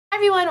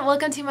everyone,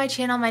 welcome to my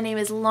channel. My name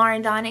is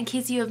Lauren Dawn. In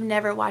case you have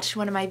never watched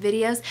one of my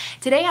videos,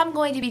 today I'm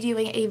going to be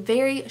doing a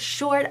very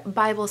short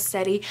Bible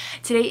study.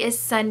 Today is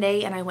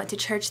Sunday and I went to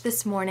church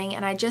this morning,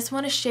 and I just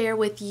want to share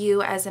with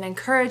you as an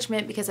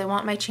encouragement, because I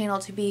want my channel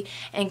to be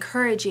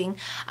encouraging,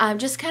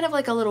 just kind of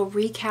like a little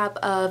recap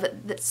of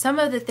some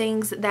of the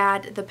things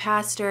that the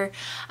pastor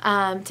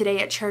today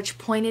at church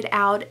pointed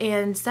out,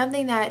 and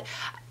something that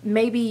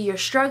maybe you're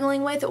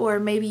struggling with, or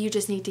maybe you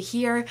just need to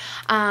hear.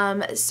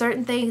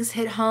 Certain things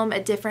hit home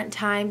at different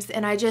times,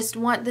 and I just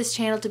want this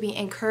channel to be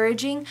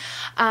encouraging,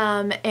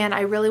 and I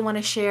really want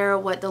to share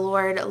what the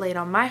Lord laid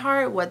on my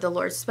heart, what the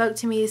Lord spoke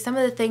to me, some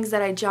of the things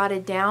that I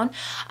jotted down.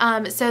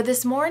 So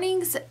this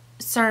morning's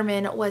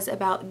sermon was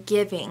about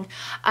giving,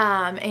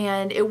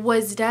 and it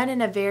was done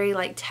in a very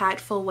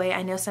tactful way.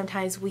 I know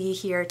sometimes we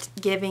hear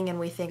giving and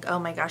we think, oh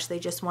my gosh, they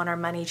just want our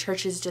money,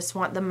 churches just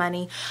want the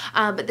money,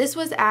 but this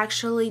was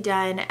actually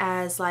done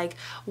as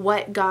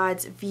what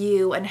God's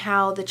view and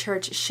how the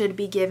church should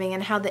be giving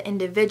and how the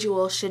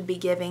individual should be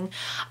giving,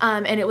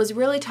 and it was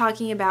really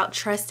talking about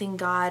trusting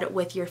God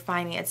with your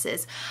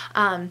finances.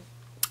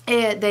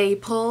 They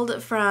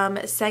pulled from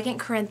 2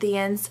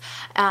 Corinthians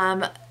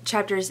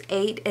chapters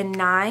 8 and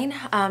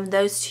 9.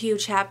 Those two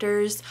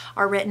chapters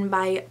are written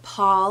by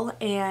Paul,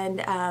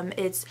 and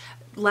it's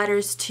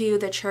letters to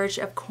the church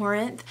of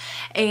Corinth,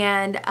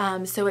 and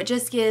so it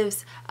just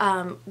gives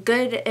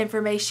good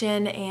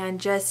information and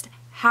just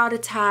how to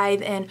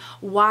tithe and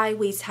why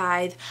we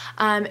tithe,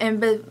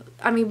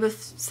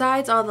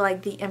 besides all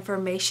the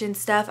information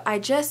stuff, I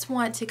just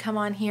want to come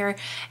on here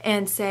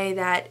and say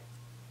that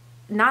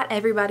not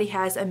everybody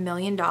has $1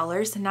 million.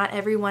 Not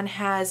everyone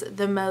has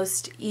the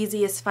most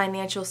easiest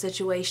financial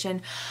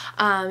situation.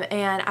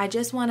 And I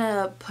just want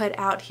to put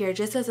out here,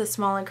 just as a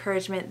small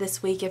encouragement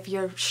this week, if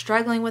you're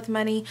struggling with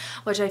money,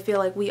 which I feel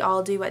like we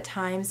all do at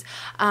times,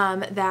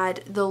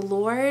 that the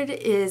Lord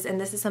is, and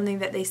this is something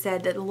that they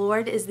said, that the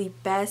Lord is the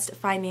best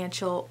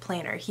financial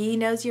planner. He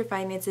knows your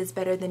finances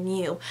better than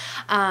you,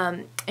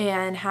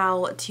 and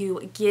how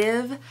to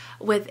give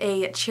with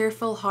a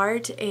cheerful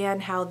heart,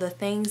 and how the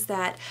things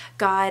that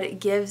God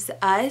gives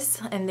us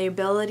and the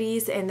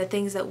abilities and the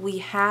things that we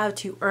have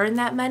to earn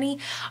that money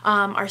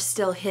are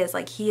still His.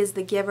 He is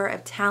the giver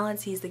of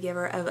talents, He's the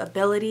giver of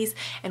abilities,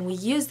 and we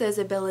use those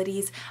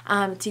abilities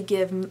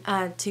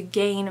to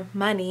gain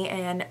money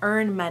and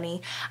earn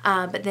money,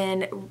 but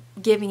then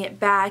giving it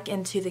back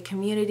into the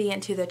community,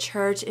 into the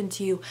church,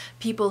 into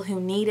people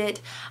who need it,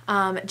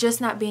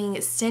 just not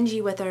being stingy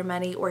with our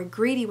money or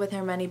greedy with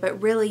our money,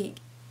 but really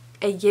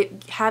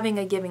having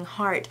a giving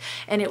heart.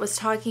 And it was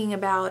talking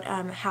about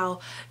how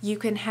you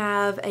can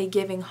have a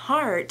giving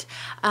heart,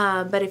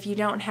 but if you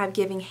don't have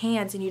giving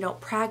hands and you don't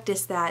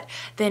practice that,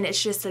 then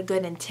it's just a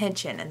good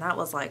intention. And that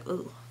was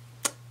ooh,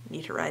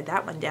 need to write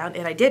that one down,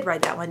 and I did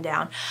write that one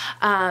down.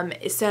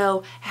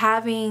 So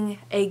having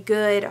a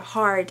good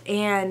heart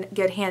and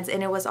good hands.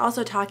 And it was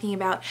also talking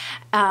about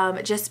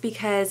just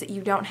because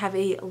you don't have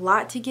a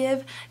lot to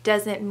give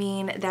doesn't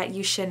mean that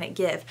you shouldn't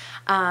give.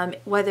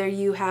 Whether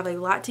you have a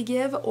lot to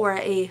give or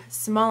a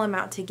small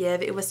amount to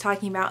give, it was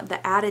talking about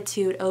the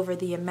attitude over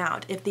the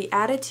amount. If the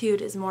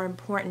attitude is more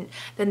important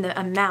than the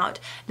amount,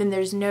 then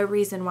there's no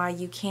reason why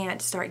you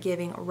can't start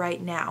giving right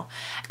now.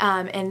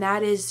 And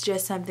that is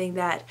just something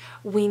that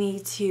we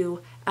need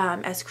to,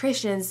 as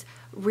Christians,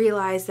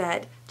 realize,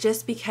 that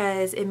just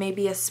because it may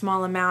be a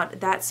small amount,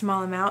 that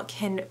small amount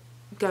can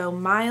go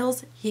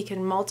miles. He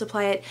can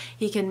multiply it.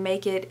 He can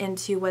make it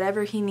into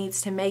whatever He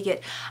needs to make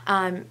it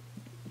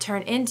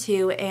turn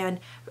into,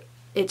 and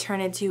it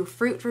turn into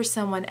fruit for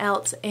someone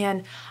else.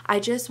 And I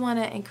just want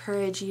to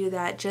encourage you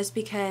that just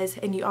because,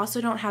 and you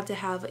also don't have to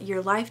have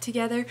your life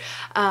together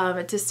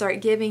to start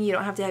giving. You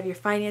don't have to have your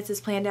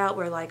finances planned out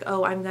where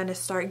oh, I'm going to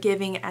start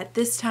giving at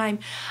this time.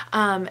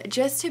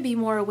 Just to be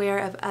more aware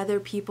of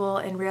other people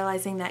and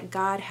realizing that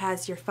God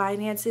has your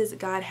finances.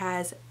 God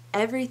has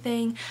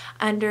everything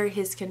under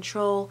His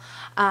control.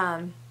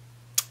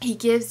 He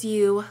gives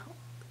you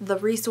the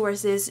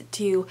resources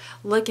to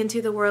look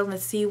into the world and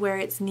see where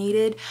it's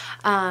needed.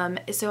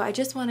 So I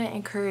just want to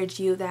encourage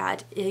you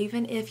that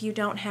even if you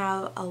don't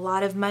have a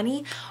lot of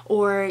money,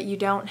 or you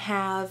don't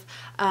have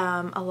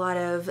a lot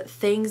of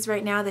things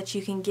right now that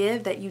you can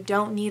give, that you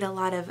don't need a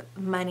lot of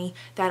money,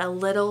 that a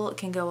little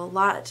can go a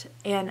lot.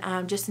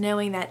 And just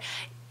knowing that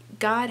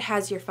God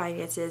has your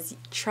finances.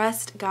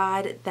 Trust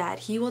God that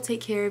He will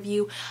take care of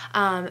you,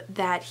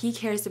 that He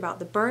cares about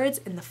the birds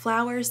and the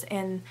flowers,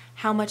 and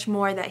how much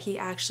more that He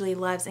actually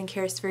loves and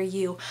cares for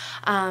you,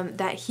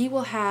 that He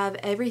will have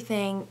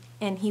everything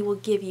and He will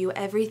give you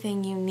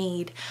everything you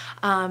need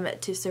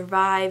to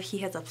survive. He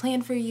has a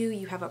plan for you.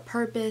 You have a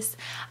purpose.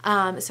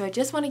 So I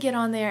just want to get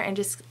on there and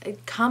just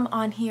come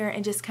on here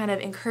and just kind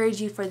of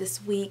encourage you for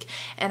this week,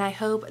 and I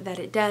hope that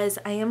it does.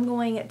 I am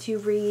going to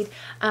read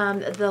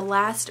the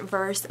last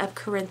verse of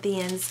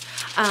Corinthians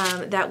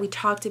that we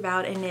talked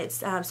about, and it's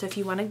so if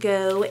you want to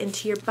go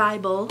into your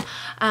Bible,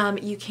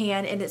 you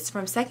can, and it's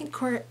from 2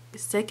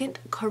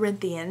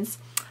 Corinthians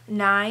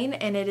 9,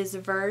 and it is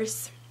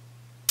verse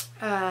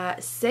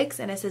 6,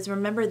 and it says,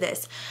 remember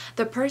this,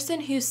 the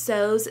person who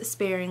sows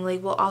sparingly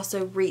will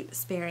also reap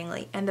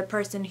sparingly, and the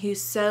person who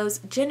sows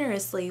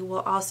generously will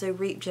also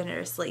reap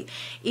generously.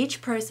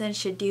 Each person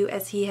should do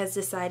as he has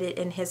decided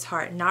in his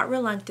heart, not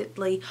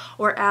reluctantly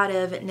or out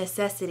of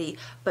necessity,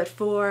 but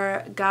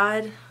for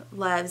God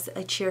loves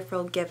a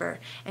cheerful giver.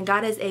 And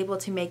God is able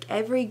to make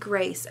every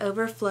grace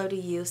overflow to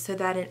you, so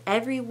that in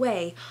every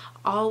way,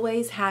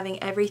 always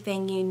having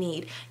everything you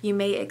need, you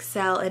may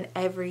excel in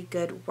every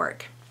good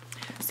work.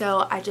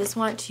 So I just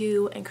want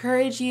to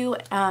encourage you,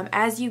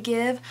 as you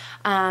give,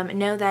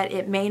 know that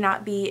it may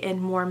not be in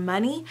more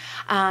money.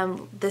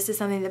 This is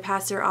something the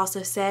pastor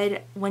also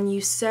said. When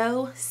you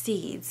sow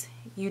seeds,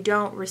 you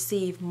don't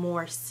receive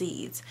more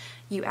seeds.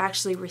 You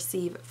actually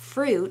receive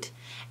fruit,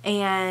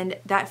 and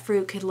that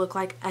fruit could look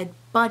like a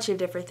bunch of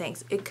different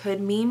things. It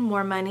could mean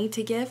more money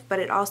to give, but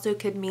it also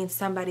could mean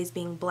somebody's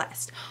being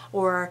blessed,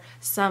 or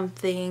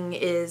somebody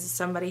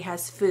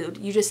has food.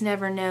 You just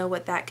never know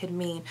what that could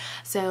mean.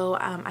 So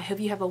I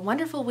hope you have a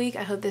wonderful week.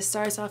 I hope this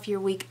starts off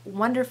your week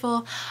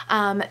wonderful.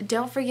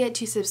 Don't forget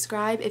to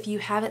subscribe if you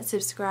haven't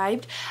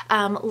subscribed.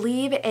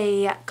 Leave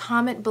a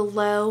comment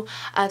below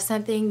of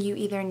something you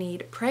either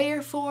need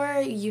prayer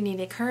for, you need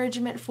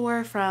encouragement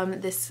for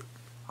from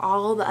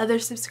all the other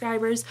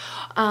subscribers.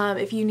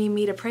 If you need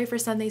me to pray for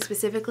something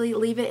specifically,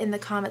 leave it in the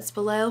comments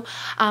below.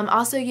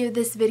 Also give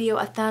this video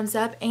a thumbs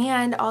up,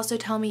 and also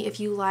tell me if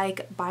you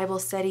like Bible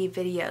study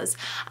videos.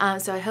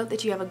 So I hope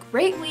that you have a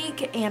great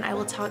week, and I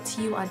will talk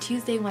to you on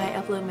Tuesday when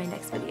I upload my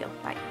next video.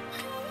 Bye.